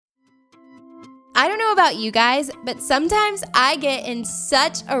I don't know about you guys, but sometimes I get in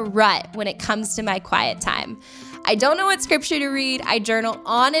such a rut when it comes to my quiet time. I don't know what scripture to read. I journal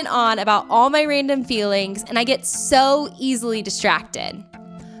on and on about all my random feelings, and I get so easily distracted.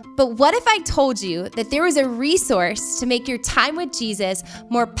 But what if I told you that there was a resource to make your time with Jesus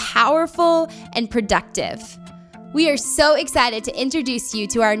more powerful and productive? We are so excited to introduce you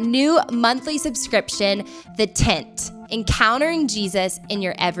to our new monthly subscription, The Tent, Encountering Jesus in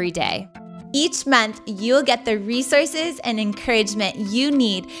Your Everyday. Each month, you'll get the resources and encouragement you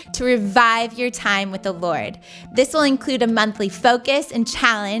need to revive your time with the Lord. This will include a monthly focus and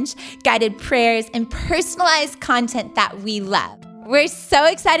challenge, guided prayers, and personalized content that we love. We're so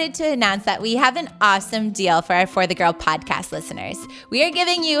excited to announce that we have an awesome deal for our For the Girl podcast listeners. We are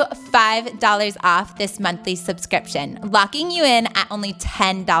giving you $5 off this monthly subscription, locking you in at only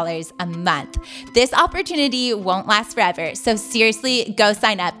 $10 a month. This opportunity won't last forever, so seriously, go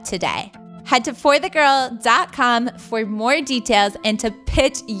sign up today. Head to forthegirl.com for more details and to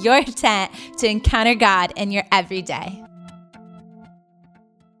pitch your tent to encounter God in your everyday.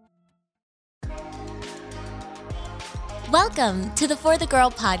 Welcome to the For the Girl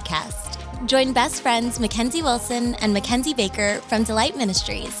podcast. Join best friends Mackenzie Wilson and Mackenzie Baker from Delight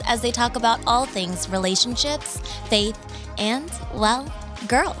Ministries as they talk about all things relationships, faith, and, well,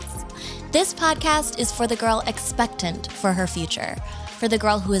 girls. This podcast is for the girl expectant for her future, for the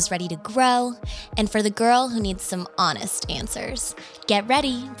girl who is ready to grow, and for the girl who needs some honest answers. Get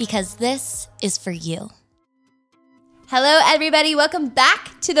ready, because this is for you. Hello, everybody. Welcome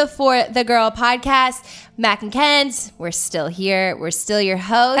back to the For the Girl podcast. Mac and Kent, we're still here. We're still your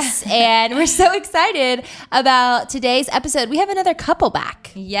hosts, and we're so excited about today's episode. We have another couple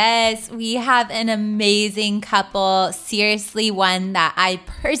back. Yes, we have an amazing couple. Seriously, one that I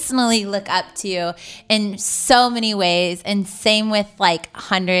personally look up to in so many ways, and same with like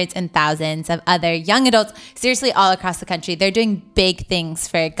hundreds and thousands of other young adults, seriously, all across the country. They're doing big things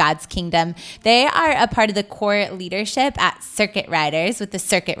for God's kingdom. They are a part of the core leadership at Circuit Riders with the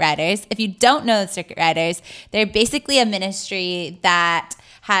Circuit Riders. If you don't know the Circuit Riders, they're basically a ministry that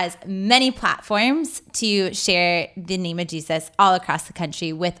has many platforms to share the name of Jesus all across the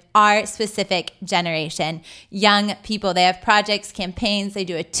country with our specific generation, young people. They have projects, campaigns, they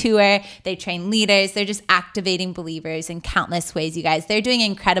do a tour, they train leaders, they're just activating believers in countless ways, you guys. They're doing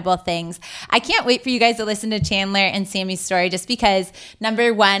incredible things. I can't wait for you guys to listen to Chandler and Sammy's story just because,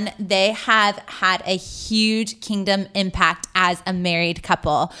 number one, they have had a huge kingdom impact as a married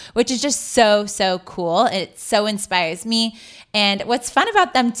couple, which is just so, so cool. It so inspires me. And what's fun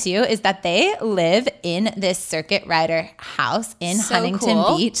about them too is that they live in this Circuit Rider house in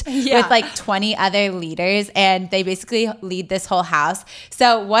Huntington Beach with like 20 other leaders, and they basically lead this whole house.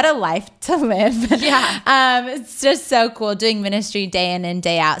 So what a life to live. Yeah. It's just so cool doing ministry day in and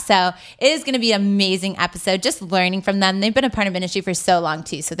day out. So it is going to be an amazing episode, just learning from them. They've been a part of ministry for so long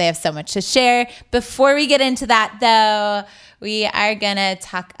too, so they have so much to share. Before we get into that though, we are going to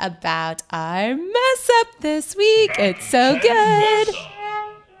talk about our mess up this week. It's so good.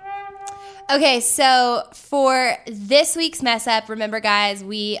 Okay, so for this week's mess up, remember guys,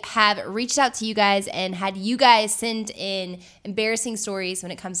 we have reached out to you guys and had you guys send in embarrassing stories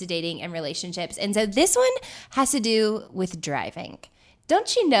when it comes to dating and relationships. And so this one has to do with driving.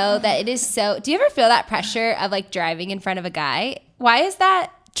 Don't you know that it is so, do you ever feel that pressure of like driving in front of a guy? Why is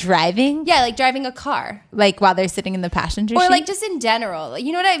that? Driving? Yeah, like driving a car. Like while they're sitting in the passenger seat? Or like just in general.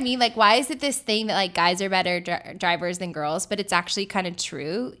 You know what I mean? Like why is it this thing that like guys are better drivers than girls, but it's actually kind of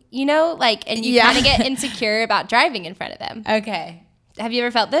true, you know? Like, and you kind of get insecure about driving in front of them. Okay. Have you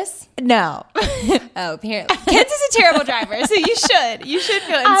ever felt this? No. Oh, apparently. Kent is a terrible driver, so you should. You should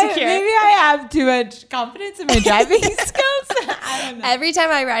feel insecure. Maybe I have too much confidence in my driving skills. I don't know. Every time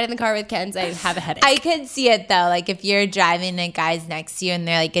I ride in the car with Ken, I have a headache. I could see it though. Like if you're driving and a guy's next to you and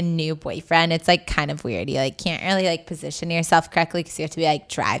they're like a new boyfriend, it's like kind of weird. You like can't really like position yourself correctly because you have to be like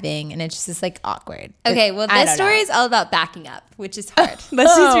driving, and it's just like awkward. Okay, well this story is all about backing up, which is hard.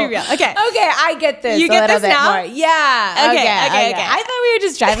 Let's just be real. Okay, I get this. You get this now? More. Yeah. Okay. I thought we were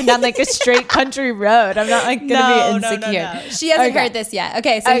just driving down like a straight country road. I'm not like gonna be insecure. No. She hasn't heard this yet.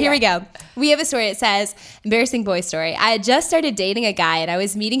 Okay, so here we go. We have a story. It says, embarrassing boy story. I had just started dating a guy and I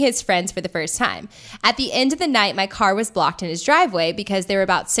was meeting his friends for the first time. At the end of the night, my car was blocked in his driveway because there were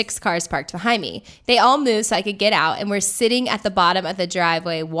about 6 cars parked behind me. They all moved so I could get out and were sitting at the bottom of the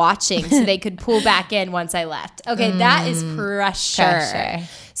driveway watching so they could pull back in once I left. Okay, that is pressure.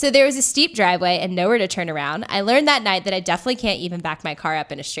 So there was a steep driveway and nowhere to turn around. I learned that night that I definitely can't even back my car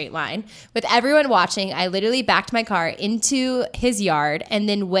up in a straight line. With everyone watching, I literally backed my car into his yard and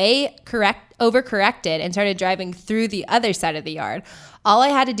then overcorrected and started driving through the other side of the yard. All I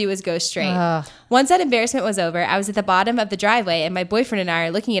had to do was go straight. Once that embarrassment was over, I was at the bottom of the driveway and my boyfriend and I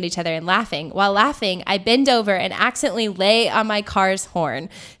are looking at each other and laughing. While laughing, I bend over and accidentally lay on my car's horn.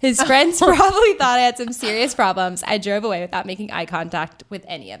 His friends probably thought I had some serious problems. I drove away without making eye contact with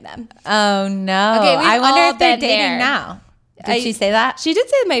any of them. Oh, no. Okay, I wonder if they're dating there. now. Did she say that? She did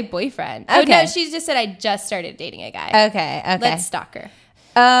say my boyfriend. Okay. Oh, no, she just said I just started dating a guy. Okay. Let's stalk her.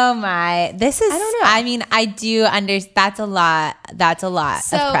 Oh my, this is, I don't know. I mean, I do understand. That's a lot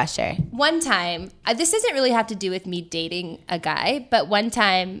of pressure. One time, this doesn't really have to do with me dating a guy, but one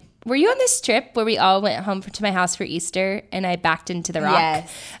time, were you on this trip where we all went home to my house for Easter and I backed into the rock?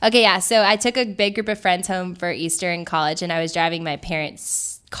 Yes. Okay, yeah. So I took a big group of friends home for Easter in college and I was driving my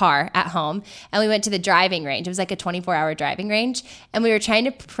parents' car at home and we went to the driving range. It was like a 24-hour driving range and we were trying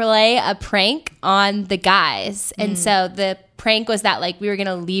to play a prank on the guys. And so the prank was that like we were going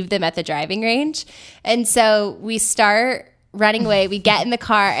to leave them at the driving range. And so we start running away. We get in the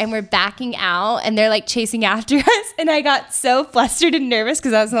car and we're backing out and they're like chasing after us. And I got so flustered and nervous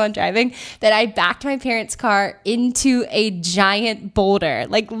because I was the one driving that I backed my parents' car into a giant boulder,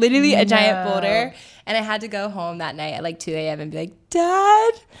 like literally a giant boulder. And I had to go home that night at like 2 a.m. and be like,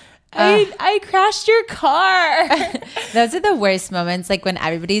 Dad, I crashed your car. Those are the worst moments, like when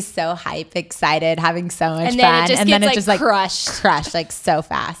everybody's so hype, excited, having so much And then fun. it just and gets then it like just like crushed like so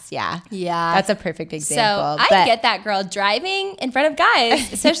fast. Yeah. Yeah. That's a perfect example. So I get that, girl. Driving in front of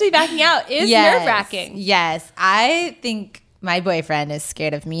guys, especially backing out, is nerve-wracking. Yes. I think my boyfriend is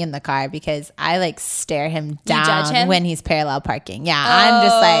scared of me in the car because I like stare him down judge him? when he's parallel parking. Yeah. I'm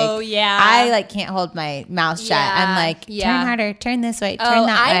just like, yeah. I like can't hold my mouth shut. Yeah, I'm like, turn yeah. harder, turn this way, turn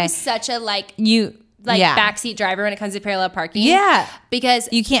that way. I'm such a Yeah. backseat driver when it comes to parallel parking. Yeah. Because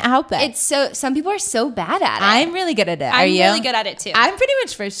You can't help it. it's so, some people are so bad at it. I'm really good at it. Are I'm you? really good at it too. I'm pretty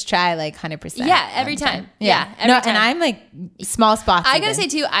much first try, like 100%. Yeah, every time. Yeah, every no, time. and I'm like small spots. I gotta even.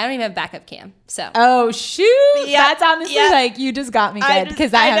 say too, I don't even have backup cam. So Oh shoot! Yeah, That's honestly yeah. like you just got me good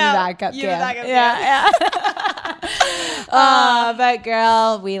because I have a backup You cam. have a backup Yeah. But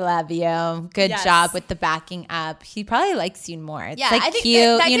girl, we love you. Good Yes. job with the backing up. He probably likes you more. It's Yeah, like I think cute.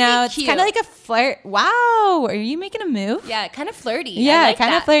 that you could be know, it's cute. kind of like a flirt. Wow, are you making a move? yeah, kind of flirty. Yeah, I like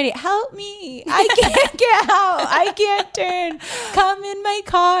kind of that. flirty. Help me. I can't get out. I can't turn. Come in my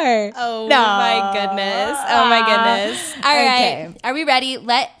car. Oh No. my goodness. Oh my goodness. All right. Okay. Are we ready?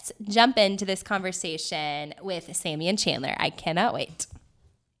 Let's jump into this conversation with Sammy and Chandler. I cannot wait.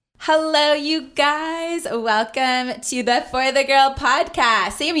 Hello, you guys. Welcome to the For the Girl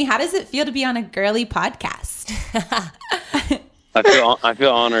podcast. Sammy, how does it feel to be on a girly podcast? I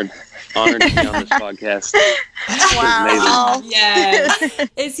feel honored to be on this podcast. Wow. Yes.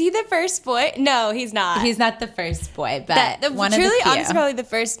 Is he the first boy? No, he's not. He's not the first boy, but one truly, of the few. honestly, probably the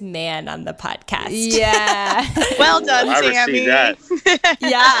first man on the podcast. Yeah. Well done, I Sammy. received that.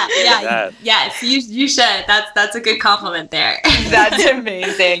 Yeah. Yes, you should. That's a good compliment there. That's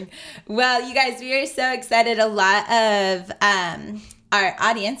amazing. Well, you guys, we are so excited. A lot of our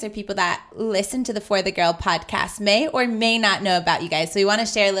audience or people that listen to the For the Girl podcast may or may not know about you guys. So we want to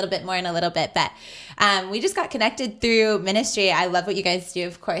share a little bit more in a little bit. But we just got connected through ministry. I love what you guys do,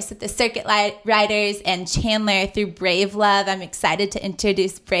 of course, with the Circuit Riders and Chandler through Brave Love. I'm excited to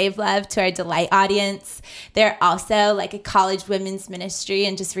introduce Brave Love to our Delight audience. They're also like a college women's ministry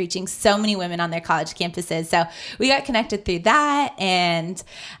and just reaching so many women on their college campuses. So we got connected through that. And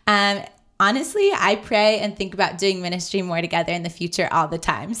honestly, I pray and think about doing ministry more together in the future all the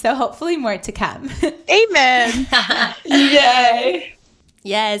time. So hopefully more to come. Amen. Yay.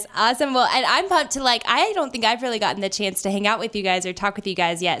 Yes, awesome. Well, and I'm pumped to I don't think I've really gotten the chance to hang out with you guys or talk with you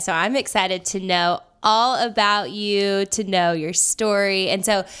guys yet. So I'm excited to know all about you, to know your story. And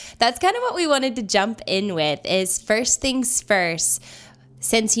so that's kind of what we wanted to jump in with is first things first.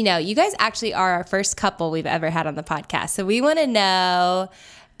 Since, you guys actually are our first couple we've ever had on the podcast. So we want to know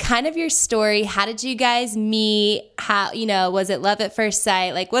kind of your story. How did you guys meet? How, was it love at first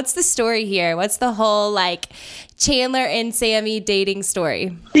sight? Like, what's the story here? What's the whole Chandler and Sammy dating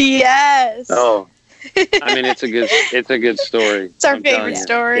story? Yes. Oh, I mean, it's a good story. It's our I'm telling favorite you.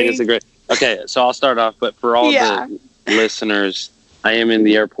 story. It is a great. Okay, so I'll start off, but for all the listeners, I am in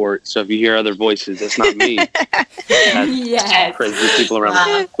the airport, so if you hear other voices, that's not me. That's Yes. crazy people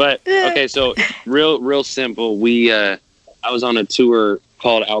around. But okay, so real simple. I was on a tour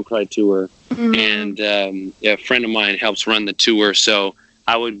called Outcry Tour, and a friend of mine helps run the tour, so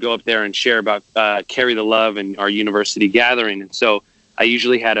I would go up there and share about Carry the Love and our university gathering. And so I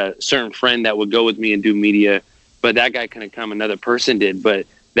usually had a certain friend that would go with me and do media, but that guy couldn't come, another person did. But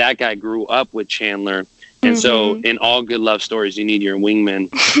that guy grew up with Chandler. And so in all good love stories, you need your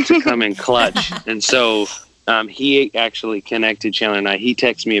wingman to come in clutch. And so he actually connected Chandler and I. He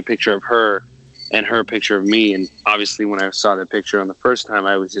texted me a picture of her and her picture of me. And obviously when I saw that picture on the first time,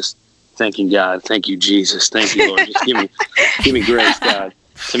 I was just thanking God. Thank you, Jesus. Thank you, Lord. Just give me grace, God,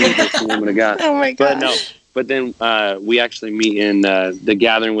 to meet this woman of God. Oh my gosh. But no. But then we actually meet in the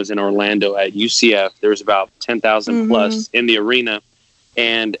gathering was in Orlando at UCF. There was about 10,000 plus in the arena.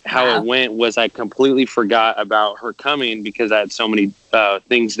 And how it went was I completely forgot about her coming because I had so many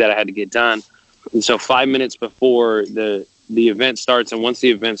things that I had to get done. And so 5 minutes before the event starts, and once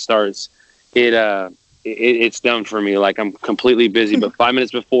the event starts, it's done for me. Like I'm completely busy. But 5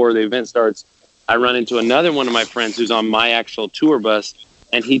 minutes before the event starts, I run into another one of my friends who's on my actual tour bus.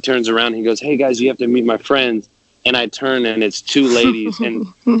 And he turns around and he goes, "Hey guys, you have to meet my friends." And I turn and it's two ladies, and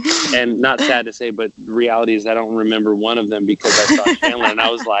not sad to say, but the reality is I don't remember one of them because I saw Chandler and I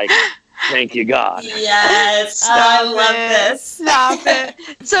was like, "Thank you, God." Yes, I love this. Stop it.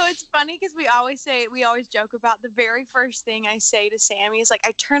 So it's funny because we always joke about the very first thing I say to Sammy is like,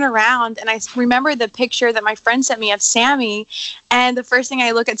 I turn around and I remember the picture that my friend sent me of Sammy. And the first thing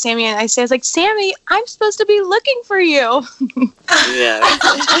I look at Sammy and I say is like, "Sammy, I'm supposed to be looking for you." Yeah.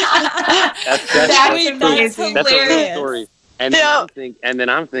 That's a real story. And then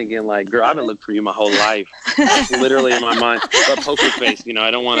I'm thinking like, girl, I've been looking for you my whole life. That's literally in my mind. But poker face, I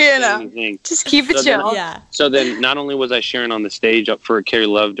don't want to say anything. Just keep it chill. So then not only was I sharing on the stage up for Carry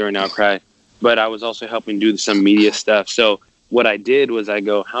Love during Outcry, but I was also helping do some media stuff. So what I did was I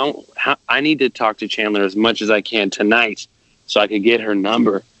go, how I need to talk to Chandler as much as I can tonight so I could get her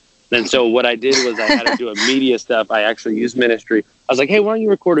number. And so what I did was I had to do a media stuff. I actually used ministry. I was like, "Hey, why don't you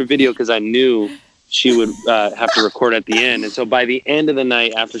record a video?" Because I knew she would have to record at the end. And so by the end of the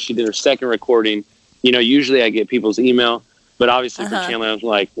night, after she did her second recording, usually I get people's email. But obviously for Chandler, I was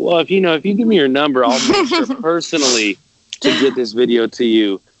like, "Well, if you give me your number, I'll make sure personally to get this video to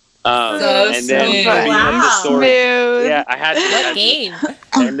you." And then the story. Yeah, I had to. What game?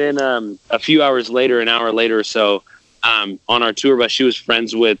 And then a few hours later, an hour later or so, on our tour bus, she was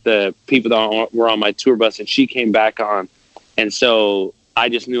friends with the people that were on my tour bus, and she came back on. And so I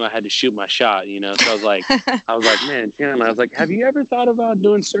just knew I had to shoot my shot, So I was like, "Man, Chandler," I was like, "Have you ever thought about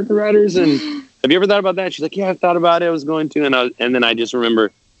doing Circuit Riders? And have you ever thought about that?" She's like, "Yeah, I thought about it. I was going to." And then I just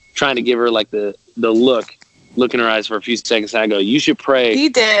remember trying to give her like the look in her eyes for a few seconds. And I go, "You should pray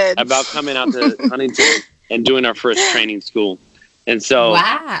about coming out to Huntington and doing our first training school." And so,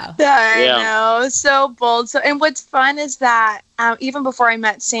 wow. I know, so bold. So, and what's fun is that even before I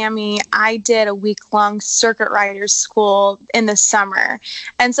met Sammy, I did a week-long Circuit Riders school in the summer.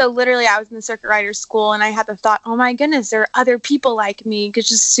 And so literally I was in the Circuit Riders school and I had the thought, "Oh my goodness, there are other people like me," because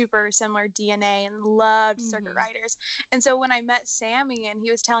just super similar DNA and loved Circuit Riders. And so when I met Sammy and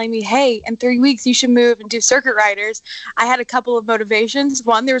he was telling me, "Hey, in 3 weeks you should move and do Circuit Riders," I had a couple of motivations.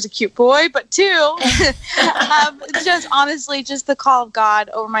 One, there was a cute boy, but two, just honestly, just the call of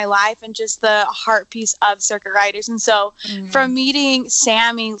God over my life and just the heart piece of Circuit Riders. And so from meeting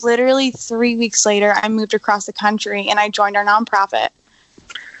Sammy, literally 3 weeks later, I moved across the country and I joined our nonprofit.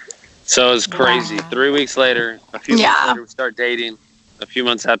 So it was crazy. Wow. 3 weeks later, a few months later, we start dating. A few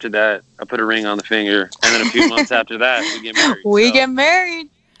months after that, I put a ring on the finger. And then a few months after that, we get married. We get married.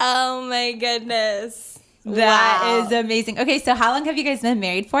 Oh my goodness. That is amazing. Okay, so how long have you guys been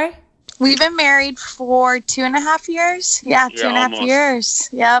married for? We've been married for 2.5 years. Yeah, 2.5 years.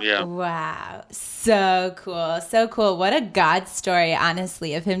 Yep. Yeah. Wow. So cool. So cool. What a God story,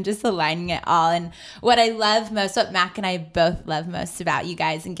 honestly, of him just aligning it all. And what I love most, what Mac and I both love most about you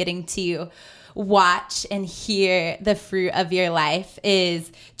guys and getting to watch and hear the fruit of your life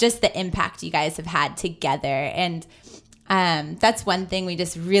is just the impact you guys have had together. And that's one thing we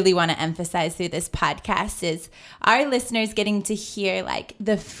just really want to emphasize through this podcast is our listeners getting to hear like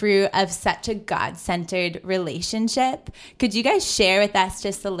the fruit of such a God-centered relationship. Could you guys share with us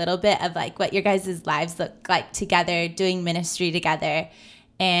just a little bit of like what your guys' lives look like together, doing ministry together,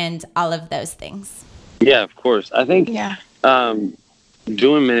 and all of those things? Yeah, of course. I think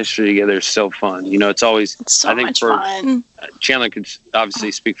doing ministry together is so fun. It's always I think for fun. Chandler could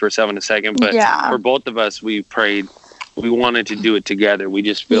obviously speak for herself in a second, but for both of us, we prayed. We wanted to do it together. We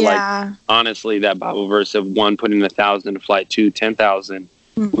just feel like, honestly, that Bible verse of 1 putting 1,000 to flight, 2 10,000.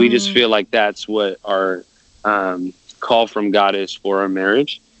 We just feel like that's what our call from God is for our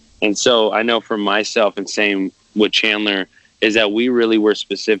marriage. And so I know for myself, and same with Chandler, is that we really were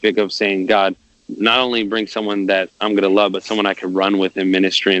specific of saying, God, not only bring someone that I'm going to love, but someone I can run with in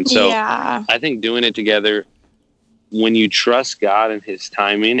ministry. And so I think doing it together, when you trust God and his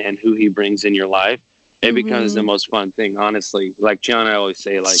timing and who he brings in your life, it becomes the most fun thing, honestly. Like John, I always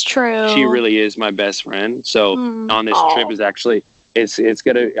say, like, she really is my best friend. So on this trip is actually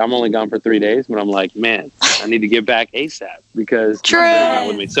I'm only gone for 3 days, but I'm like, man, I need to get back ASAP because my friends are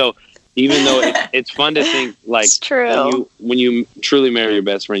with me. So even though it's fun to think like when you truly marry your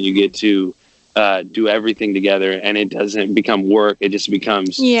best friend, you get to do everything together, and it doesn't become work. It just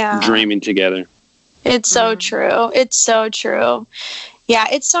becomes dreaming together. It's so true. It's so true. Yeah,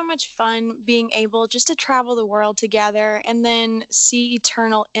 it's so much fun being able just to travel the world together and then see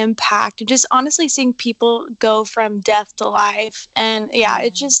eternal impact and just honestly seeing people go from death to life. And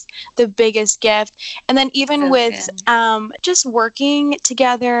it's just the biggest gift. And then even with just working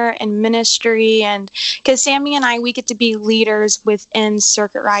together in ministry, and because Sammy and I, we get to be leaders within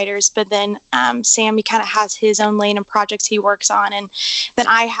Circuit Riders, but then Sammy kind of has his own lane and projects he works on. And then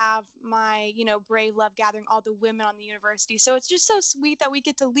I have my, Brave Love Gathering, all the women on the university. So it's just so sweet that we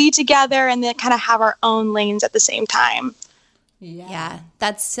get to lead together and then kind of have our own lanes at the same time. Yeah,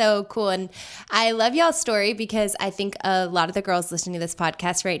 that's so cool. And I love y'all's story because I think a lot of the girls listening to this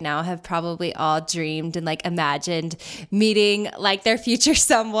podcast right now have probably all dreamed and like imagined meeting like their future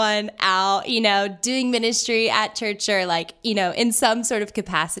someone out, doing ministry at church or like, in some sort of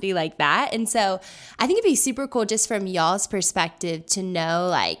capacity like that. And so I think it'd be super cool just from y'all's perspective to know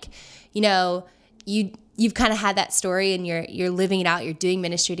like, you've kind of had that story and you're living it out, you're doing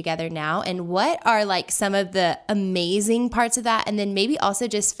ministry together now. And what are like some of the amazing parts of that? And then maybe also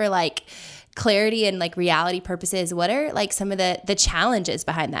just for like clarity and like reality purposes, what are like some of the challenges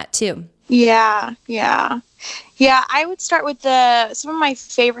behind that too? Yeah. I would start with some of my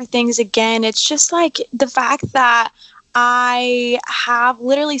favorite things. Again, it's just like the fact that I have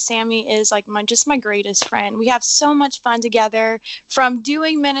literally Sammy is like my greatest friend. We have so much fun together from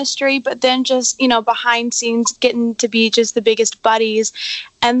doing ministry, but then just, behind scenes getting to be just the biggest buddies.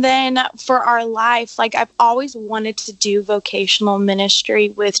 And then for our life, like I've always wanted to do vocational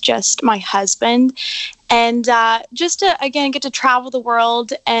ministry with just my husband. And just to, again, get to travel the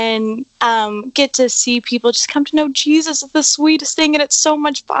world and get to see people just come to know Jesus is the sweetest thing. And it's so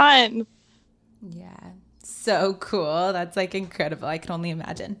much fun. Yeah. So cool. That's like incredible. I can only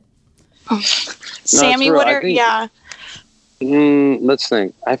imagine. Sammy, let's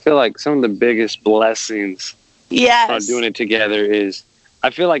think. I feel like some of the biggest blessings about doing it together is, I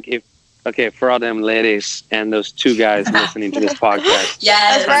feel like for all them ladies and those two guys listening to this podcast.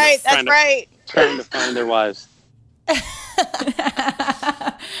 Yes, that's right. Trying to find their wives.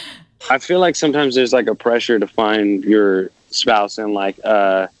 I feel like sometimes there's like a pressure to find your spouse in like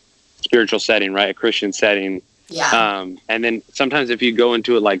spiritual setting, right? A Christian setting. Yeah. And then sometimes if you go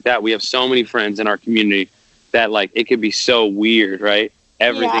into it like that, we have so many friends in our community that like it could be so weird, right?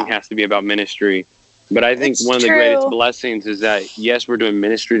 Everything has to be about ministry. But I think one of the greatest blessings is that yes, we're doing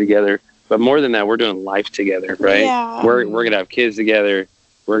ministry together, but more than that, we're doing life together, right? Yeah. We're gonna have kids together.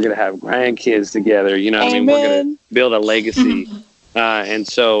 We're gonna have grandkids together. You know what I mean? We're gonna build a legacy. And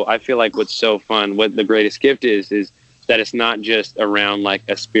so I feel like what's so fun, what the greatest gift is that it's not just around like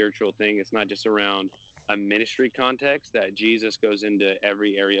a spiritual thing. It's not just around a ministry context, that Jesus goes into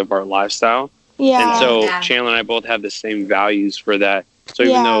every area of our lifestyle. Yeah. And so Chandler and I both have the same values for that. So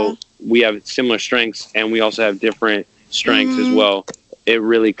even though we have similar strengths and we also have different strengths as well, it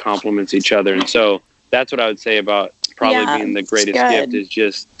really complements each other. And so that's what I would say about probably being the greatest gift is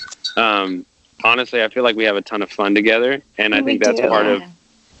just, honestly, I feel like we have a ton of fun together. And I think that's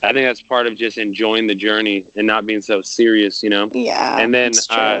part of just enjoying the journey and not being so serious, Yeah. And then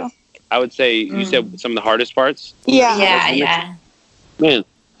I would say you said some of the hardest parts. Yeah. Man,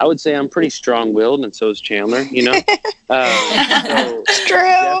 I would say I'm pretty strong-willed, and so is Chandler. So it's true.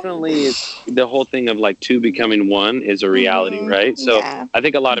 Definitely, it's the whole thing of like two becoming one is a reality, right? So I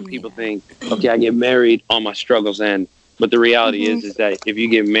think a lot of people think, okay, I get married, all my struggles end. But the reality is that if you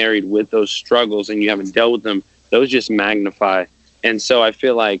get married with those struggles and you haven't dealt with them, those just magnify. And so I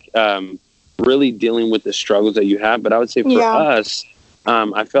feel like really dealing with the struggles that you have. But I would say for us,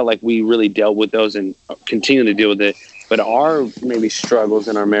 I felt like we really dealt with those and continue to deal with it. But our maybe struggles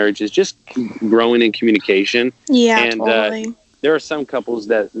in our marriage is just growing in communication. Yeah, and totally. There are some couples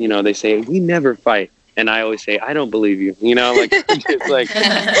that, they say, we never fight. And I always say, I don't believe you. It's like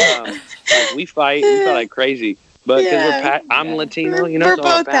we fight like crazy. But because I'm Latino, so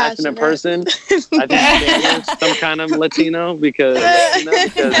I'm a passionate person. I think Taylor's some kind of Latino because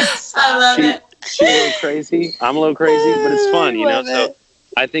I love it. She's a little crazy. I'm a little crazy, but it's fun, So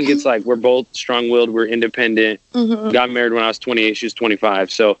I think it's like we're both strong-willed. We're independent. Got married when I was 28. She was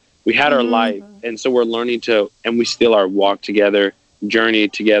 25. So we had our life. And so we're learning and we still are walk together, journey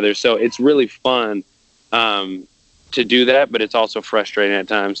together. So it's really fun to do that, but it's also frustrating at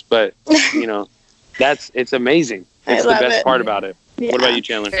times. But, it's amazing. It's the best part about it. What about you,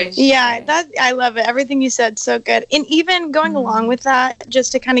 Chandler? Yeah, I love it. Everything you said, so good. And even going along with that,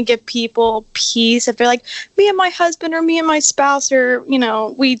 just to kind of give people peace, if they're like, me and my husband or me and my spouse, or, you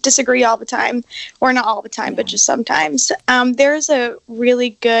know, we disagree all the time, or not all the time, but just sometimes. There's a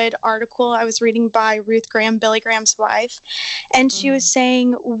really good article I was reading by Ruth Graham, Billy Graham's wife, and she was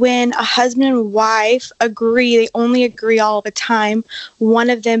saying when a husband and wife agree, they only agree all the time, one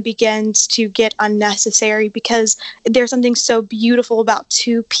of them begins to get unnecessary, because there's something so beautiful about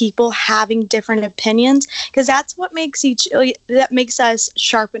two people having different opinions, because that's what makes us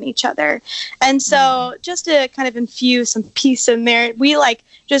sharpen each other. And so just to kind of infuse some peace in there, we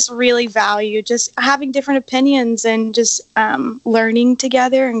just really value just having different opinions and just learning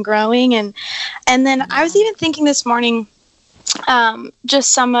together and growing. And then I was even thinking this morning,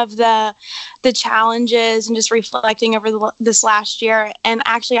 just some of the challenges and just reflecting over this last year. And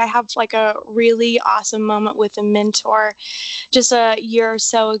actually I have a really awesome moment with a mentor just a year or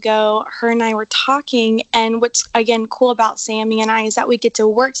so ago. Her and I were talking, and what's again cool about Sammy and I is that we get to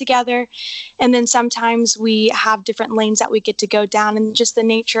work together, and then sometimes we have different lanes that we get to go down. And just the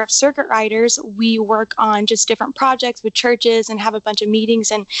nature of circuit riders, we work on just different projects with churches and have a bunch of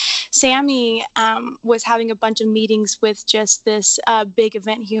meetings. And Sammy was having a bunch of meetings with just this big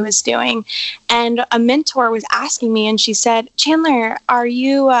event he was doing, and a mentor was asking me, and she said, Chandler, are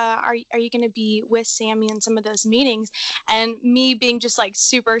you going to be with Sammy in some of those meetings? And me being just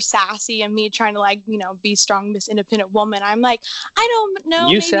super sassy, and me trying to be strong, Miss Independent Woman, I'm like, I don't know,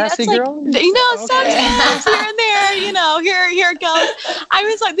 you maybe sassy that's girl, sometimes here and there, here it goes. I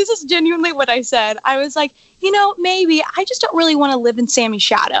was like, this is genuinely what I said. I was like, maybe I just don't really want to live in Sammy's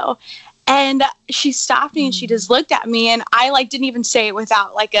shadow. And she stopped me and she just looked at me, and I didn't even say it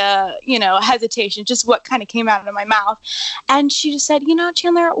without a hesitation, just what kind of came out of my mouth. And she just said,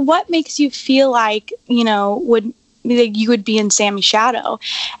 Chandler, what makes you feel you would be in Sammy's shadow?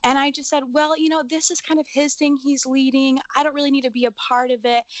 And I just said, well, this is kind of his thing he's leading. I don't really need to be a part of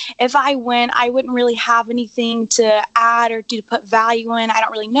it. If I went, I wouldn't really have anything to add or to put value in. I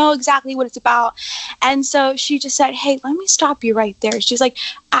don't really know exactly what it's about. And so she just said, hey, let me stop you right there. She's like,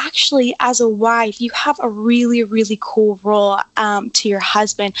 actually, as a wife, you have a really, really cool role to your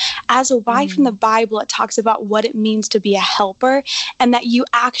husband. As a wife in the Bible, it talks about what it means to be a helper, and that you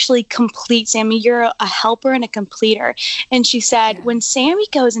actually complete Sammy. You're a helper and a completer. And she said, when Sammy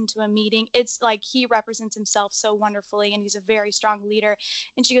goes into a meeting, it's like he represents himself so wonderfully, and he's a very strong leader.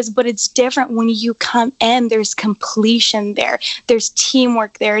 And she goes, but it's different when you come in. There's completion there. There's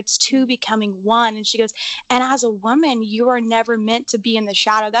teamwork there. It's two becoming one. And she goes, and as a woman, you are never meant to be in the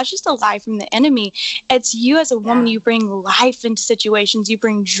shadow. That's just a lie from the enemy. It's you as a woman. You bring life into situations. You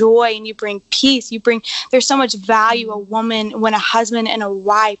bring joy and you bring peace. There's so much value a woman when a husband and a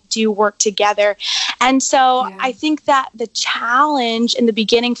wife do work together. And so I think that the challenge in the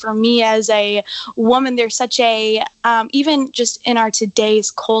beginning for me as a woman, there's such a, even just in our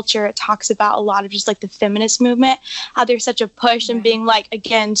today's culture, it talks about a lot of just the feminist movement, how there's such a push and being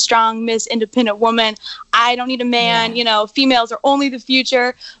again, strong, Miss Independent Woman. I don't need a man, females are only the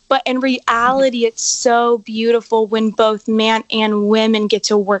future. But in reality, it's so beautiful when both man and women get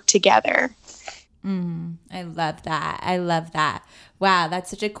to work together. I love that. Wow, that's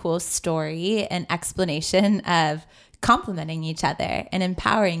such a cool story and explanation of complementing each other and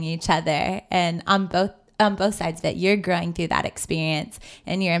empowering each other. And on both sides of it, you're growing through that experience,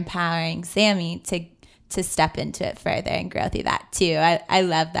 and you're empowering Sammy to step into it further and grow through that too. I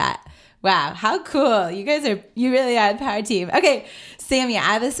love that. Wow, how cool. You really are a power team. Okay, Sammy,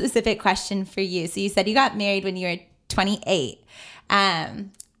 I have a specific question for you. So you said you got married when you were 28. I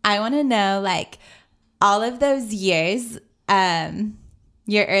want to know, all of those years,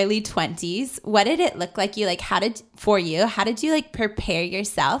 your early 20s, what did it look like how did you prepare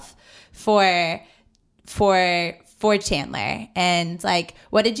yourself for Chandler? And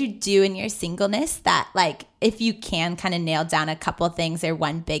what did you do in your singleness that if you can kind of nail down a couple things or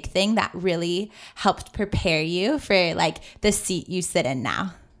one big thing that really helped prepare you for the seat you sit in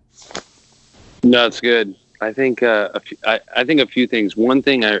now? No, it's good. I think a few things. One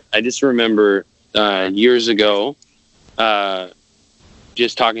thing I just remember years ago,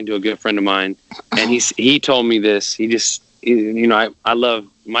 just talking to a good friend of mine, and he told me this. I love,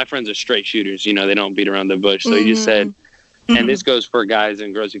 my friends are straight shooters. They don't beat around the bush. So he just said, and this goes for guys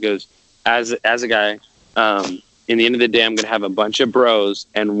and girls. He goes, as a guy, in the end of the day, I'm going to have a bunch of bros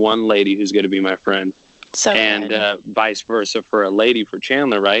and one lady who's going to be my friend. So and vice versa for a lady, for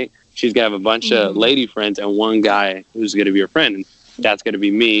Chandler, right? She's going to have a bunch of lady friends and one guy who's going to be her friend. And that's going to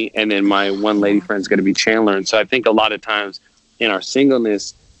be me. And then my one lady friend's going to be Chandler. And so I think a lot of times in our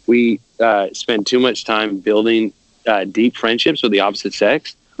singleness, we spend too much time building deep friendships with the opposite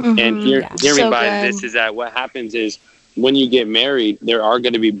sex. Mm-hmm. And hear me by this is that what happens is when you get married, there are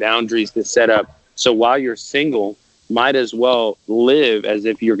going to be boundaries to set up. So while you're single, might as well live as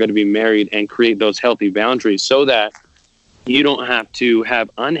if you're going to be married and create those healthy boundaries so that you don't have to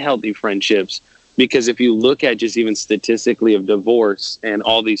have unhealthy friendships. Because if you look at just even statistically of divorce and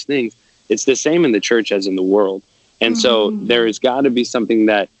all these things, it's the same in the church as in the world. And so there has got to be something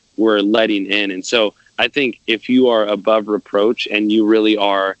that we're letting in. And so I think if you are above reproach and you really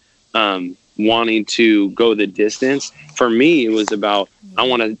are wanting to go the distance, for me, it was about, I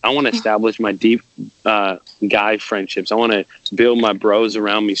want to establish my deep guy friendships. I want to build my bros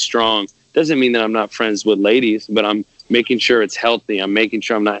around me strong. Doesn't mean that I'm not friends with ladies, but I'm making sure it's healthy. I'm making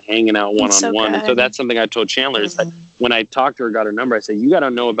sure I'm not hanging out one-on-one. And so that's something I told Chandler is that when I talked to her, got her number, I said, you got to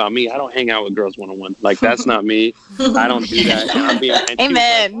know about me. I don't hang out with girls one-on-one. Like, that's not me. I don't do that. And I'm being, and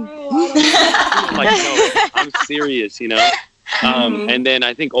Amen. Like, no, I'm serious, you know? And then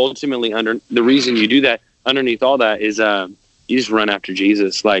I think ultimately the reason you do that, underneath all that is you just run after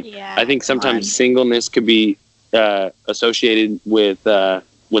Jesus. Like, I think sometimes singleness could be associated with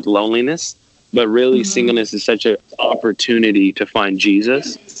loneliness. But really, singleness is such an opportunity to find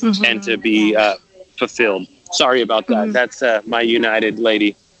Jesus and to be fulfilled. Sorry about that. That's my United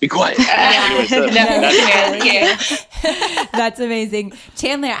lady. Be quiet. That's amazing.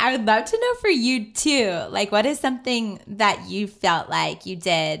 Chandler, I would love to know for you too. Like, what is something that you felt like you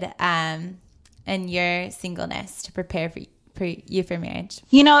did in your singleness to prepare for you for marriage?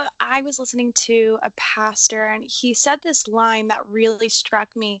 You know, I was listening to a pastor and he said this line that really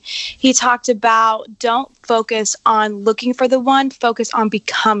struck me. He talked about don't focus on looking for the one, focus on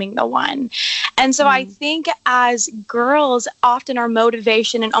becoming the one. And so I think as girls, often our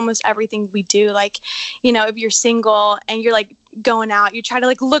motivation in almost everything we do, like, you know, if you're single and you're like going out, you try to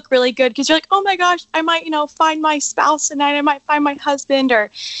like look really good because you're like, oh my gosh, I might, you know, find my spouse tonight. I might find my husband,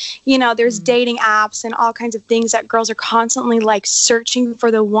 or, you know, there's dating apps and all kinds of things that girls are constantly like searching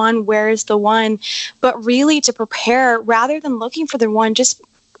for the one. Where is the one? But really to prepare rather than looking for the one, just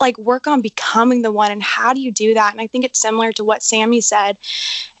like work on becoming the one. And how do you do that? And I think it's similar to what Sammy said.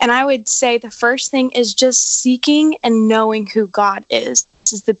 And I would say the first thing is just seeking and knowing who God is.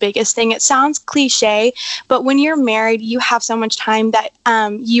 Is the biggest thing. It sounds cliche, but when you're married, you have so much time that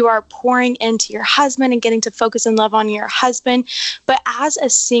you are pouring into your husband and getting to focus and love on your husband. But as a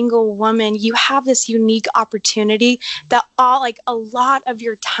single woman, you have this unique opportunity that a lot of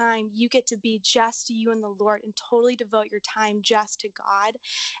your time you get to be just you and the Lord and totally devote your time just to God.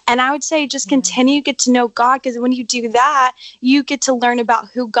 And I would say just continue to get to know God, because when you do that, you get to learn about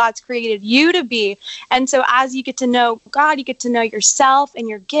who God's created you to be. And so as you get to know God, you get to know yourself and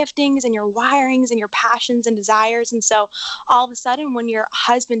your giftings and your wirings and your passions and desires. And so all of a sudden, when your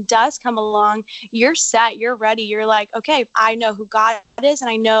husband does come along, you're set, you're ready. You're like, okay, I know who God is and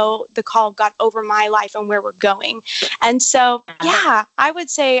I know the call of God over my life and where we're going. And so, yeah, I would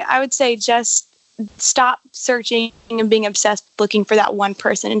say just stop searching and being obsessed looking for that one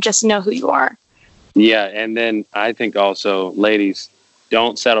person and just know who you are. Yeah. And then I think also, ladies,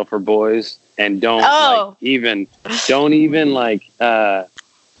 don't settle for boys. And don't even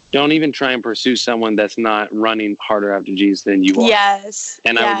try and pursue someone that's not running harder after Jesus than you are. Yes.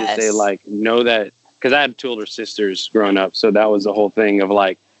 And I would just say, like, know that, because I had two older sisters growing up. So that was the whole thing of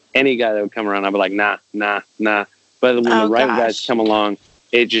like any guy that would come around, I'd be like, nah. But when the right guys come along,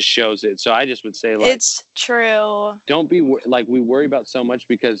 it just shows it. So I just would say, like, it's true. Don't be like, we worry about so much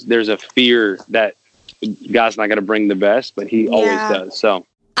because there's a fear that God's not going to bring the best, but he always does. So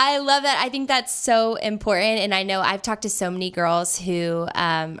I love that. I think that's so important. And I know I've talked to so many girls who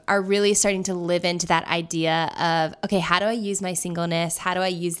are really starting to live into that idea of, okay, how do I use my singleness? How do I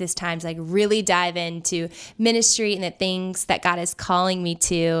use this time to like really dive into ministry and the things that God is calling me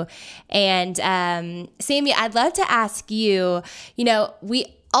to? And Sammy, I'd love to ask you, you know, we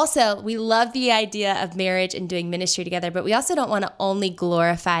love the idea of marriage and doing ministry together, but we also don't want to only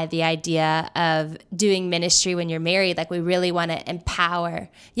glorify the idea of doing ministry when you're married. Like, we really want to empower.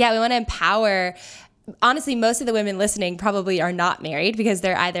 Yeah, we want to empower. Honestly, most of the women listening probably are not married because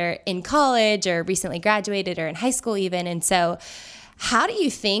they're either in college or recently graduated or in high school even. And so how do you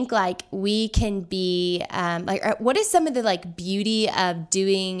think like we can be what is some of the like beauty of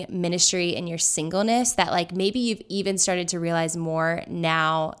doing ministry in your singleness that like maybe you've even started to realize more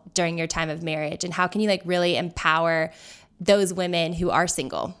now during your time of marriage, and how can you like really empower those women who are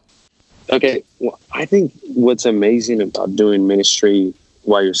single? Okay, well, I think what's amazing about doing ministry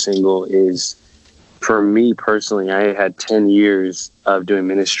while you're single is, for me personally, I had 10 years of doing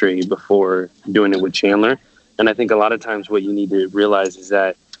ministry before doing it with Chandler. And I think a lot of times what you need to realize is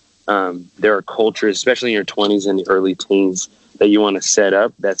that there are cultures, especially in your 20s and the early teens, that you want to set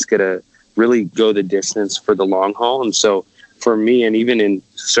up that's going to really go the distance for the long haul. And so for me, and even in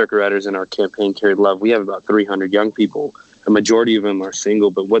Circuit Riders in our campaign, Carry the Love, we have about 300 young people. A majority of them are single,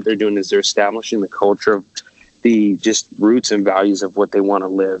 but what they're doing is they're establishing the culture of the just roots and values of what they want to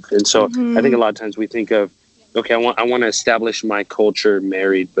live. And so I think a lot of times we think of, okay, I want to establish my culture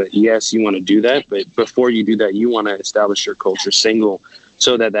married, but yes, you want to do that. But before you do that, you want to establish your culture single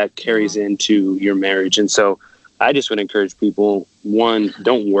so that carries into your marriage. And so I just would encourage people, one,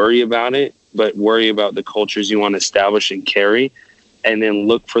 don't worry about it, but worry about the cultures you want to establish and carry, and then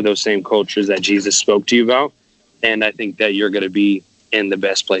look for those same cultures that Jesus spoke to you about. And I think that you're going to be in the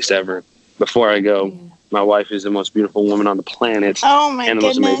best place ever. Before I go, my wife is the most beautiful woman on the planet. Oh my and the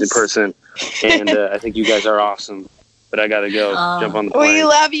most amazing person. And I think you guys are awesome. But I got to go jump on the plane. We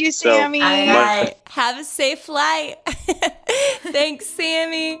love you, Sammy. All right. Have a safe flight. Thanks,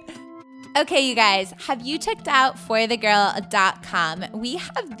 Sammy. Okay, you guys, have you checked out forthegirl.com? We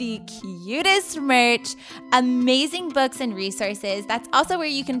have the cutest merch, amazing books and resources. That's also where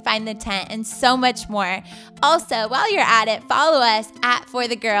you can find the tent and so much more. Also, while you're at it, follow us at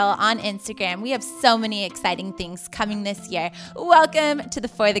forthegirl on Instagram. We have so many exciting things coming this year. Welcome to the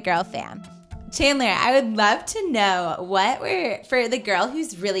For the Girl fam. Chandler, I would love to know for the girl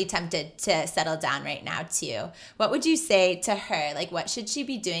who's really tempted to settle down right now too, what would you say to her? Like, what should she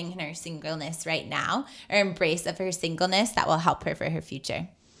be doing in her singleness right now, or embrace of her singleness that will help her for her future?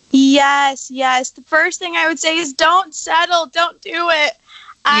 Yes. The first thing I would say is don't settle. Don't do it.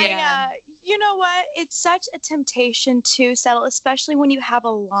 You know what? It's such a temptation to settle, especially when you have a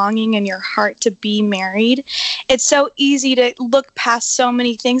longing in your heart to be married. It's so easy to look past so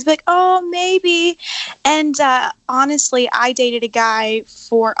many things, like, oh, maybe. And honestly, I dated a guy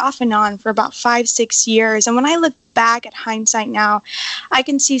off and on for about 5-6 years. And when I look back at hindsight now, I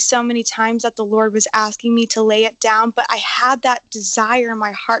can see so many times that the Lord was asking me to lay it down, but I had that desire in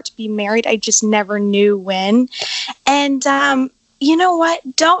my heart to be married. I just never knew when. And, you know what?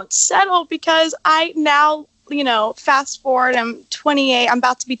 Don't settle, because I now, fast forward, I'm 28, I'm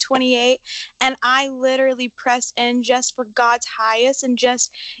about to be 28, and I literally pressed in just for God's highest, and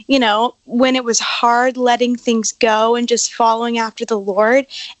just, when it was hard, letting things go and just following after the Lord.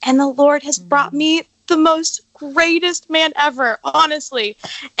 And the Lord has brought me the most greatest man ever, honestly.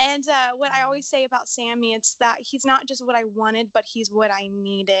 And what I always say about Sammy, it's that he's not just what I wanted, but he's what I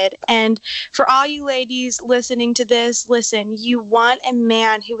needed. And for all you ladies listening to this, listen, you want a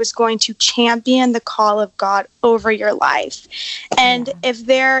man who is going to champion the call of God over your life. And if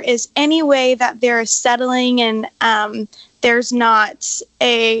there is any way that there is settling and there's not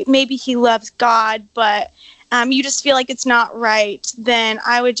maybe he loves God, but you just feel like it's not right, then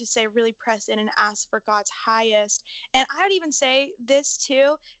I would just say really press in and ask for God's highest. And I would even say this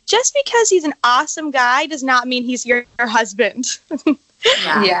too, just because he's an awesome guy does not mean he's your husband.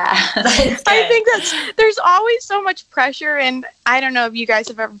 Yeah. I think there's always so much pressure, and I don't know if you guys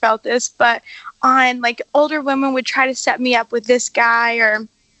have ever felt this, but on like older women would try to set me up with this guy, or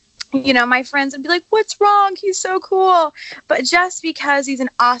my friends would be like, what's wrong? He's so cool. But just because he's an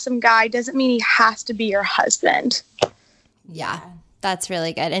awesome guy doesn't mean he has to be your husband. Yeah, that's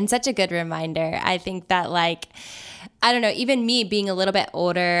really good. And such a good reminder. I think that, I don't know, even me being a little bit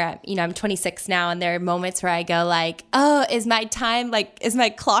older, I'm 26 now, and there are moments where I go like, oh, is my time, is my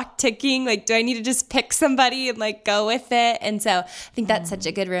clock ticking? Do I need to just pick somebody and go with it? And so I think that's such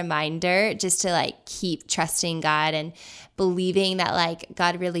a good reminder, just to keep trusting God and believing that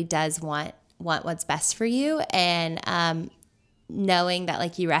God really does want what's best for you, and knowing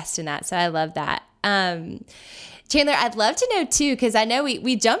that you rest in that. So I love that. Chandler, I'd love to know too, because I know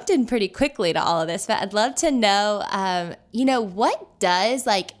we jumped in pretty quickly to all of this, but I'd love to know, what does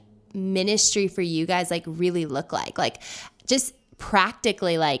ministry for you guys really look like? Just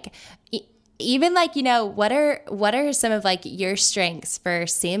practically, even what are some of your strengths for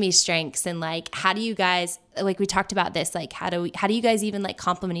Sammy's strengths, and how do you guys, we talked about this, how do you guys even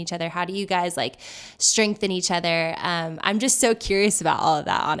complement each other? How do you guys strengthen each other? I'm just so curious about all of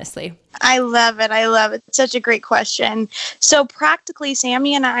that, honestly. I love it. It's such a great question. So practically,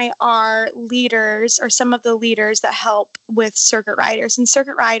 Sammy and I are leaders, or some of the leaders that help with Circuit Riders. And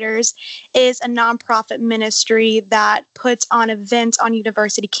Circuit Riders is a nonprofit ministry that puts on events on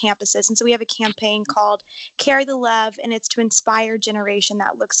university campuses. And so we have a campaign called Carry the Love, and it's to inspire a generation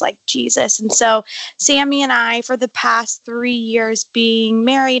that looks like Jesus. And so Sammy Sammy and I, for the past 3 years being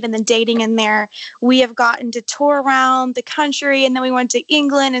married and then dating in there, we have gotten to tour around the country, and then we went to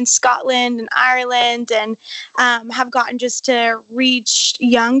England and Scotland and Ireland, and have gotten just to reach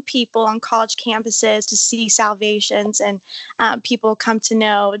young people on college campuses to see salvations, and people come to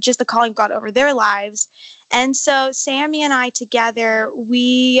know just the calling of God over their lives. And so Sammy and I together,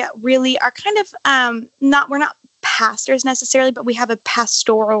 we really are kind of we're not pastors necessarily, but we have a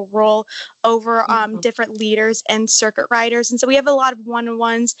pastoral role over different leaders and circuit riders. And so we have a lot of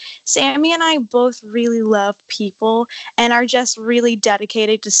one-on-ones. Sammy and I both really love people and are just really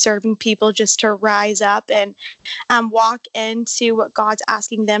dedicated to serving people, just to rise up and walk into what God's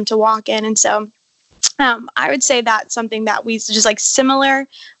asking them to walk in. And so I would say that's something that we just like similar.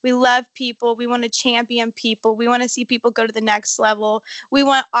 We love people. We want to champion people. We want to see people go to the next level. We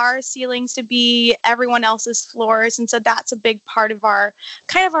want our ceilings to be everyone else's floors. And so that's a big part of our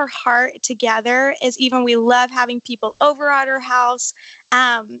kind of our heart together, is even we love having people over at our house.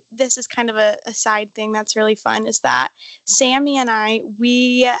 This is kind of a side thing that's really fun, is that Sammy and I,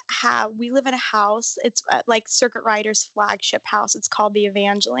 we live in a house. It's like Circuit Rider's flagship house. It's called the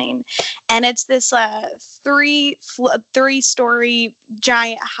Evangeline, and it's this three-story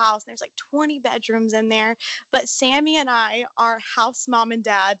giant house. There's like 20 bedrooms in there, but Sammy and I are house mom and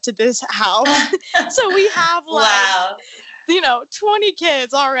dad to this house. So we have like, wow. 20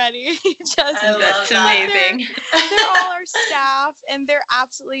 kids already. That's amazing. They're all our staff, and they're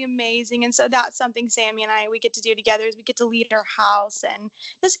absolutely amazing. And so that's something Sammy and I, we get to do together, is we get to lead our house and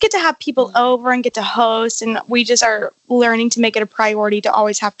just get to have people over and get to host. And we just are learning to make it a priority to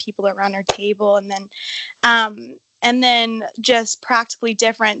always have people around our table. And then just practically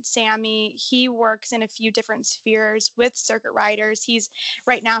different, Sammy, he works in a few different spheres with circuit riders.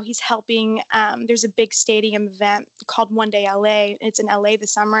 Right now he's helping, there's a big stadium event called One Day LA. It's in LA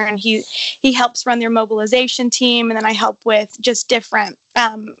this summer, and he helps run their mobilization team. And then I help with just different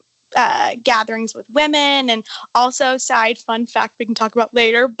gatherings with women, and also fun fact we can talk about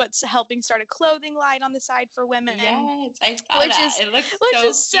later, but helping start a clothing line on the side for women. Yes, I saw that. It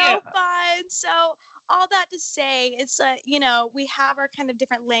looks so fun. So all that to say, it's we have our kind of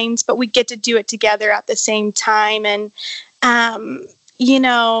different lanes, but we get to do it together at the same time. And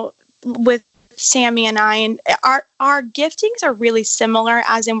with Sammy and I, and our giftings are really similar,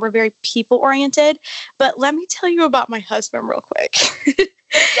 as in we're very people oriented. But let me tell you about my husband real quick.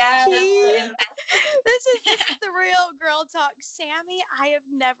 Yeah, this is the real girl talk. Sammy, I have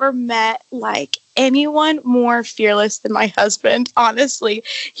never met like anyone more fearless than my husband. Honestly,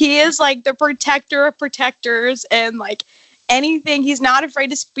 he is like the protector of protectors, and like anything, he's not afraid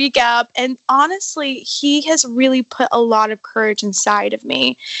to speak up. And honestly, he has really put a lot of courage inside of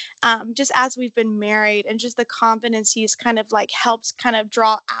me, just as we've been married, and just the confidence he's kind of like helps kind of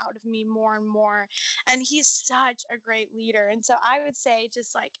draw out of me more and more. And he's such a great leader. And so I would say,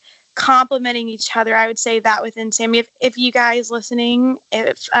 just like complimenting each other, I would say that within Sammy, if you guys listening,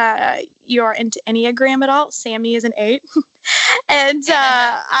 if you're into Enneagram at all, Sammy is an 8. And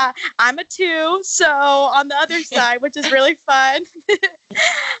I'm a 2, so on the other side, which is really fun.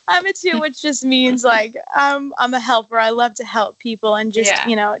 I'm a 2, which just means like I'm a helper. I love to help people and just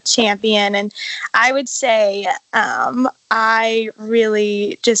champion. And I would say I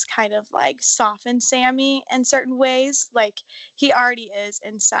really just kind of like soften Sammy in certain ways. Like, he already is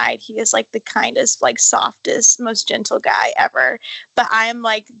inside. He is like the kindest, like softest, most gentle guy ever. But I am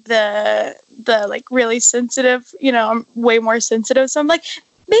like the like really sensitive, I'm way more sensitive. So I'm like,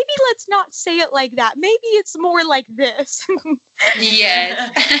 maybe let's not say it like that. Maybe it's more like this.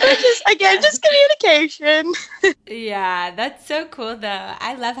 Yes. just communication. Yeah, that's so cool though.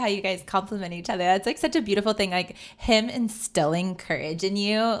 I love how you guys compliment each other. That's like such a beautiful thing. Like him instilling courage in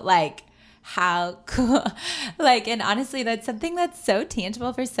you, like how cool. Like, and honestly, that's something that's so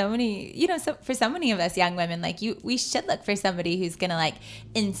tangible for so many, for so many of us young women. Like we should look for somebody who's going to like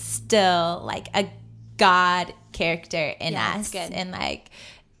instill like a God character in us. Good. And like,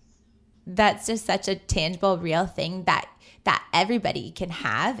 that's just such a tangible, real thing that everybody can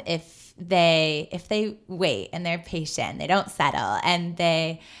have if they wait and they're patient, they don't settle, and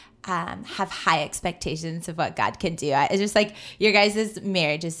they have high expectations of what God can do. It's just like your guys'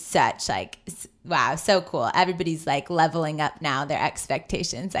 marriage is such like, wow, so cool. Everybody's like leveling up now their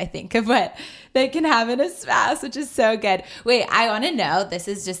expectations, I think, of what they can have in a spouse, which is so good. Wait, I want to know, this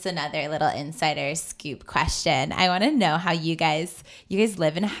is just another little insider scoop question. I want to know how you guys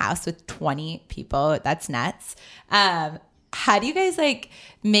live in a house with 20 people. That's nuts. How do you guys like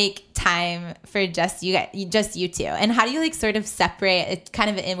make time for just you two? And how do you like sort of separate, it's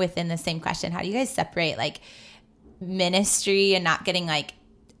kind of within the same question, how do you guys separate like ministry and not getting like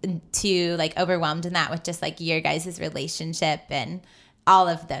too like overwhelmed in that with just like your guys' relationship and all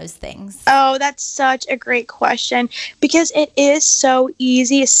of those things? Oh, that's such a great question, because it is so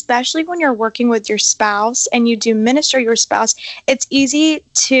easy, especially when you're working with your spouse and you do minister your spouse. It's easy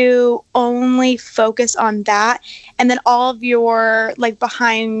to only focus on that. And then all of your like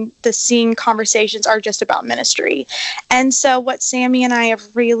behind the scene conversations are just about ministry. And so what Sammy and I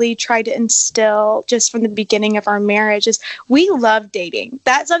have really tried to instill just from the beginning of our marriage is we love dating.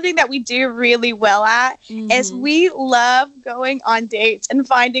 That's something that we do really well at, is we love going on dates and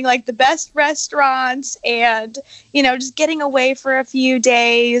finding like the best restaurants and, you know, just getting away for a few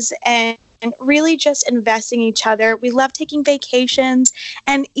days and really just investing in each other. We love taking vacations.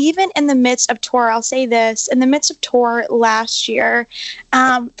 And even in the midst of tour, I'll say this, in the midst of tour last year,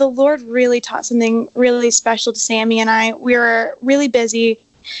 the Lord really taught something really special to Sammy and I. We were really busy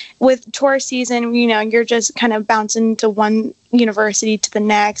with tour season. You know, you're just kind of bouncing to one university to the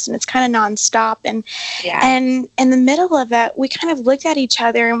next, and it's kind of nonstop. And in the middle of it, we kind of looked at each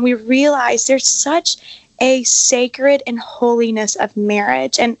other and we realized there's such a sacred and holiness of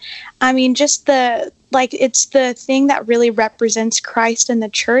marriage. And I mean, just it's the thing that really represents Christ and the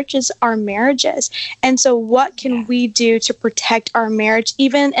church is our marriages. And so what can we do to protect our marriage,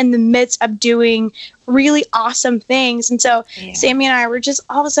 even in the midst of doing really awesome things? And so Sammy and I were just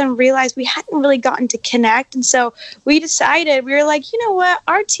all of a sudden realized we hadn't really gotten to connect. And so we decided, we were like, you know what,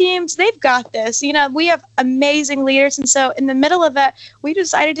 our teams, they've got this. You know, we have amazing leaders. And so in the middle of it, we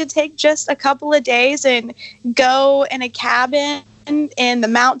decided to take just a couple of days and go in a cabin in the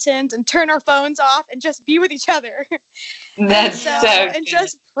mountains and turn our phones off and just be with each other. That's and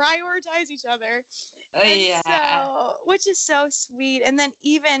just prioritize each other. So, which is so sweet. And then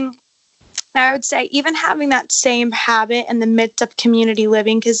even I would say even having that same habit in the midst of community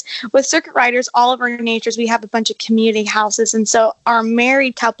living, because with Circuit Riders, all of our natures, we have a bunch of community houses. And so our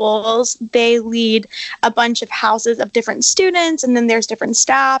married couples, they lead a bunch of houses of different students, and then there's different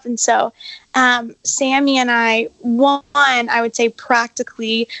staff. And so Sammy and I would say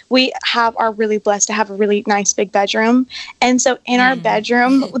practically, we are really blessed to have a really nice big bedroom. And so in our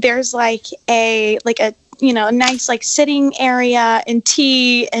bedroom, there's like a nice like sitting area and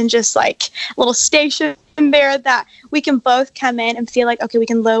tea and just like a little station there that we can both come in and feel like, okay, we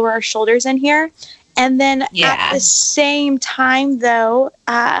can lower our shoulders in here. And then at the same time, though,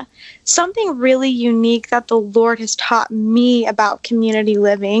 something really unique that the Lord has taught me about community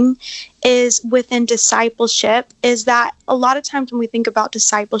living is within discipleship, is that a lot of times when we think about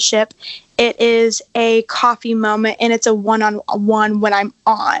discipleship, it is a coffee moment and it's a one-on-one when I'm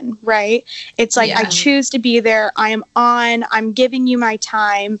on, right? It's like I choose to be there. I am on. I'm giving you my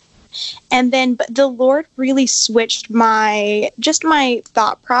time. And then, but the Lord really switched my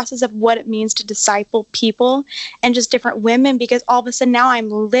thought process of what it means to disciple people and just different women, because all of a sudden now I'm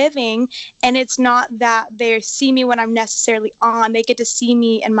living, and it's not that they see me when I'm necessarily on. They get to see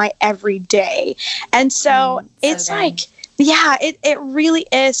me in my everyday. And so it's like, it really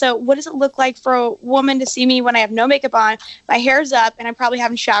is. So what does it look like for a woman to see me when I have no makeup on, my hair's up, and I probably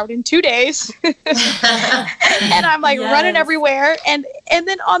haven't showered in 2 days, and I'm like running everywhere. And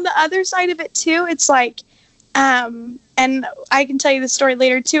then on the other side of it too, it's like, and I can tell you the story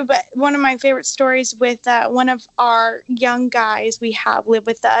later too, but one of my favorite stories with one of our young guys we have live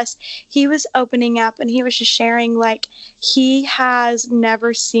with us, he was opening up and he was just sharing like he has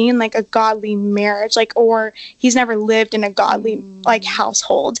never seen like a godly marriage, like, or he's never lived in a godly like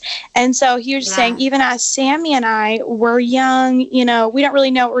household. And so he was just saying, even as Sammy and I were young, you know, we don't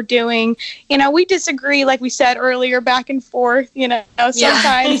really know what we're doing. You know, we disagree, like we said earlier, back and forth, you know,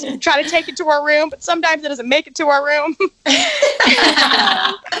 sometimes try to take it to our room, but sometimes it doesn't make it to our room.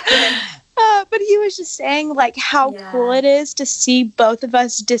 But he was just saying like how cool it is to see both of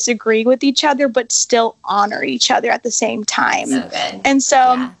us disagree with each other but still honor each other at the same time. So good. And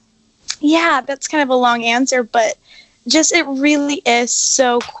so that's kind of a long answer, but just it really is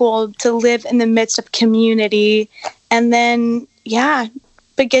so cool to live in the midst of community, and then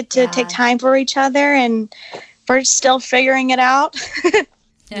but get to take time for each other, and we're still figuring it out.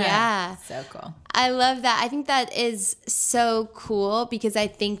 So cool. I love that. I think that is so cool, because I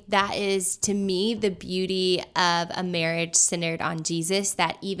think that is, to me, the beauty of a marriage centered on Jesus,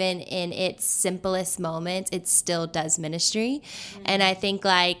 that even in its simplest moments, it still does ministry. And I think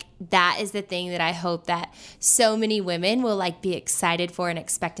like that is the thing that I hope that so many women will like be excited for and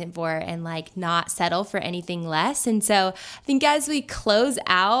expectant for, and like not settle for anything less. And so I think as we close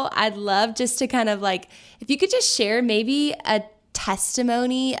out, I'd love just to kind of like, if you could just share maybe a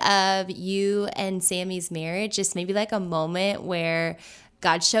testimony of you and Sammy's marriage, just maybe like a moment where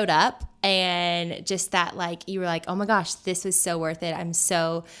God showed up, and just that, like, you were like, oh my gosh, this was so worth it. I'm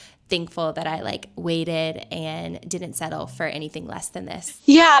so thankful that I like waited and didn't settle for anything less than this?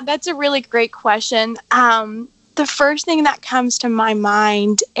 Yeah, that's a really great question. The first thing that comes to my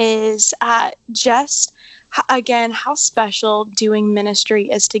mind is just, again, how special doing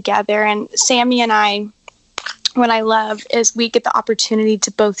ministry is together. And Sammy and I, what I love is we get the opportunity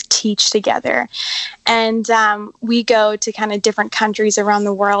to both teach together. And we go to kind of different countries around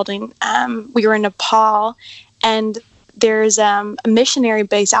the world. And we were in Nepal, and there's a missionary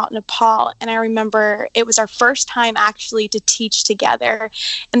base out in Nepal. And I remember it was our first time actually to teach together.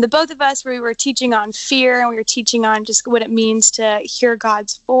 And the both of us, we were teaching on fear, and we were teaching on just what it means to hear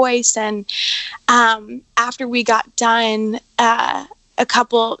God's voice. And after we got done, a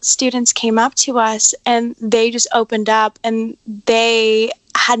couple students came up to us, and they just opened up, and they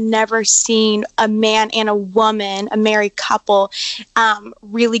had never seen a man and a woman, a married couple,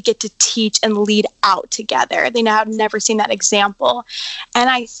 really get to teach and lead out together. They had never seen that example. And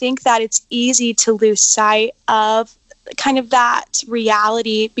I think that it's easy to lose sight of kind of that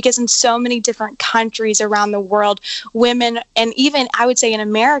reality, because in so many different countries around the world, women, and even I would say in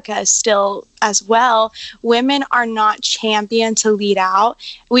America still as well, women are not championed to lead out.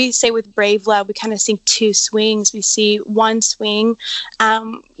 We say with Brave Love, we kind of see two swings. We see one swing,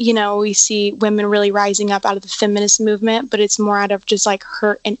 we see women really rising up out of the feminist movement, but it's more out of just like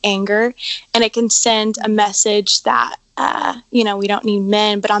hurt and anger. And it can send a message that we don't need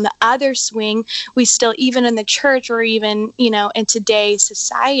men. But on the other swing, we still, even in the church or even, in today's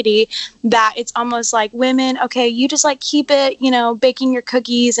society, that it's almost like women, okay, you just like keep it, baking your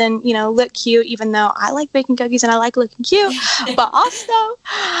cookies and, look cute, even though I like baking cookies and I like looking cute. But also,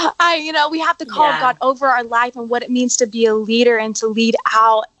 we have to call God over our life and what it means to be a leader and to lead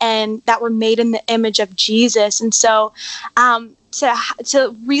out, and that we're made in the image of Jesus. And so,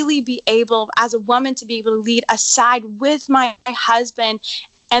 to really be able, as a woman, to be able to lead aside with my husband,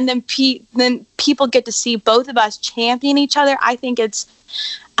 and then people get to see both of us champion each other. I think it's,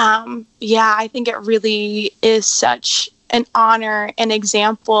 I think it really is such an honor and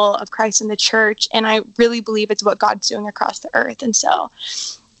example of Christ in the church. And I really believe it's what God's doing across the earth. And so,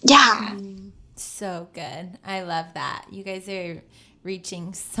 yeah. So good. I love that. You guys are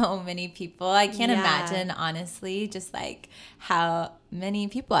reaching so many people. I can't imagine, honestly, just like how many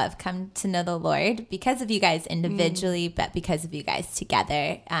people have come to know the Lord because of you guys individually, but because of you guys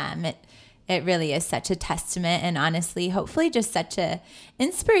together. It really is such a testament, and honestly, hopefully just such a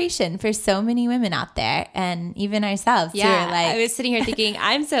inspiration for so many women out there, and even ourselves. Yeah, who are like, I was sitting here thinking,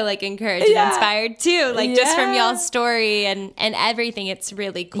 I'm so like encouraged and inspired too, like just from y'all's story and everything. It's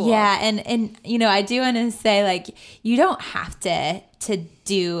really cool. Yeah, and I do want to say, like, you don't have to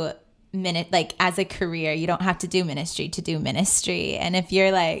do as a career, you don't have to do ministry to do ministry. And if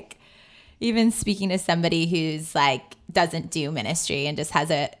you're like, even speaking to somebody who's like doesn't do ministry and just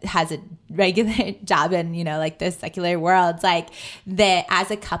has a regular job in like the secular world, like that, as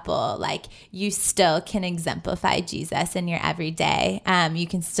a couple, like you still can exemplify Jesus in your everyday. You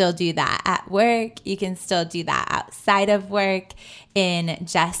can still do that at work. You can still do that outside of work, in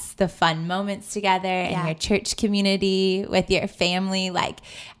just the fun moments together in your church community with your family. Like,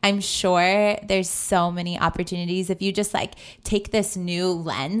 I'm sure there's so many opportunities if you just like take this new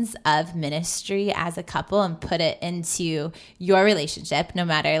lens of ministry as a couple and put it into your relationship, no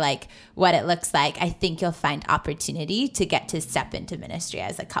matter like what it looks like. I think you'll find opportunity to get to step into ministry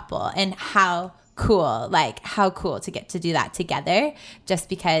as a couple. And how cool to get to do that together, just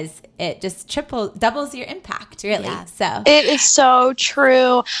because it just doubles your impact, really. So it is so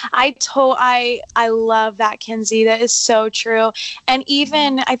true. I love that, Kenzie. That is so true. And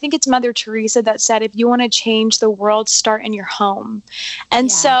even I think it's Mother Teresa that said, if you want to change the world, start in your home.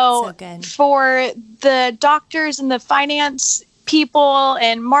 And so for the doctors and the finance people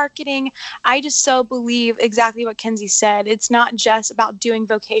and marketing, I just so believe exactly what Kenzie said. It's not just about doing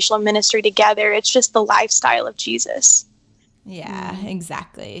vocational ministry together. It's just the lifestyle of Jesus. Yeah,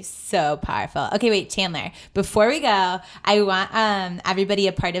 exactly. So powerful. Okay, wait, Chandler, before we go, I want everybody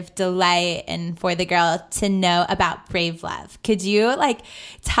a part of Delight and For the Girl to know about Brave Love. Could you like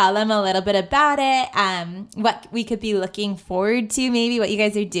tell them a little bit about it? What we could be looking forward to, maybe what you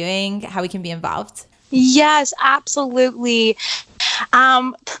guys are doing, how we can be involved? Yes, absolutely.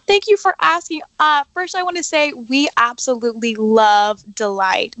 Thank you for asking. First, I want to say we absolutely love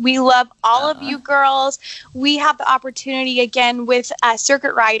Delight. We love all of you girls. We have the opportunity again with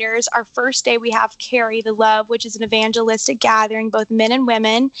Circuit Riders. Our first day, we have Carry the Love, which is an evangelistic gathering, both men and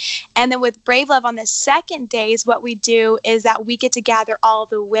women. And then with Brave Love on the second day, is what we do is that we get to gather all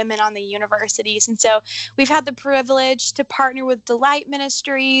the women on the universities. And so we've had the privilege to partner with Delight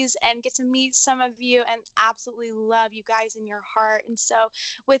Ministries and get to meet some of you and absolutely love you guys in your heart. And so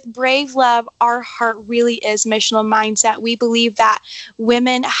with Brave Love, our heart really is missional mindset. We believe that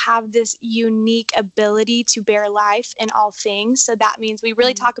women have this unique ability to bear life in all things. So that means we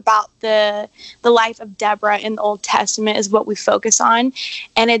really talk about the life of Deborah in the Old Testament is what we focus on.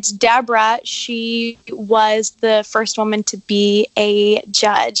 And it's Deborah. She was the first woman to be a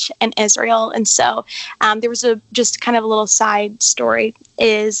judge in Israel. And so there was just kind of a little side story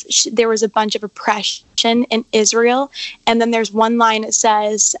is there was a bunch of oppression in Israel. And then there's one line that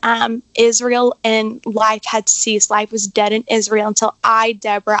says, Israel and life had ceased. Life was dead in Israel until I,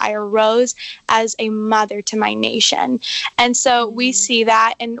 Deborah, I arose as a mother to my nation. And so we see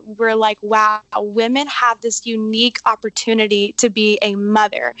that and we're like, wow, women have this unique opportunity to be a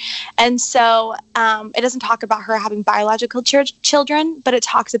mother. And so it doesn't talk about her having biological children, but it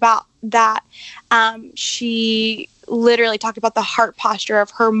talks about that she literally talked about the heart posture of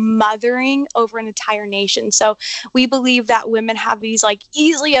her mothering over an entire nation. So we believe that women have these like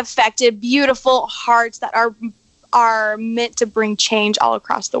easily affected, beautiful hearts that are meant to bring change all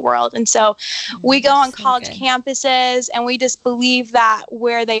across the world. And so we go on college campuses and we just believe that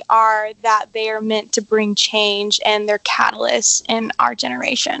where they are, that they are meant to bring change and they're catalysts in our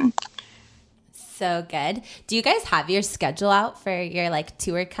generation. So good. Do you guys have your schedule out for your like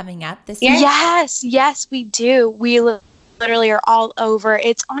tour coming up this year? Yes, we do. We literally are all over.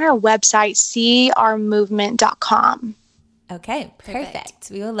 It's on our website, seeourmovement.com. Okay, perfect.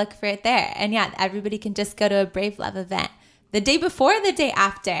 We will look for it there. And yeah, everybody can just go to a Brave Love event the day before or the day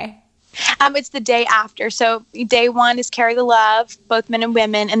after? It's the day after. So day one is Carry the Love, both men and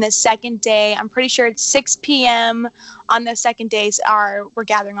women. And the second day, I'm pretty sure it's 6 p.m. on the second days we're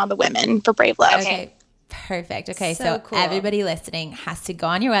gathering all the women for Brave Love. Okay, perfect. Okay, so cool. Everybody listening has to go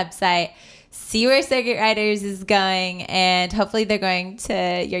on your website, see where Circuit Riders is going, and hopefully they're going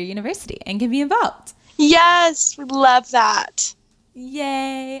to your university and can be involved. Yes, we love that.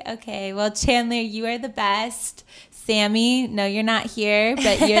 Yay. Okay, well, Chandler, you are the best. Sammy, no, you're not here,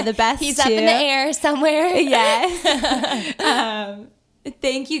 but you're the best. He's too. Up in the air somewhere. Yes.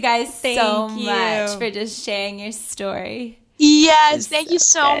 Thank you guys so much for just sharing your story. Yes, thank you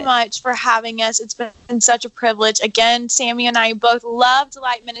so much for having us. It's been such a privilege. Again, Sammy and I both love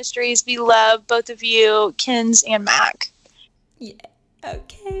Delight Ministries. We love both of you, Kins and Mac. Yeah.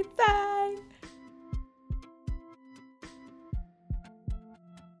 Okay, bye.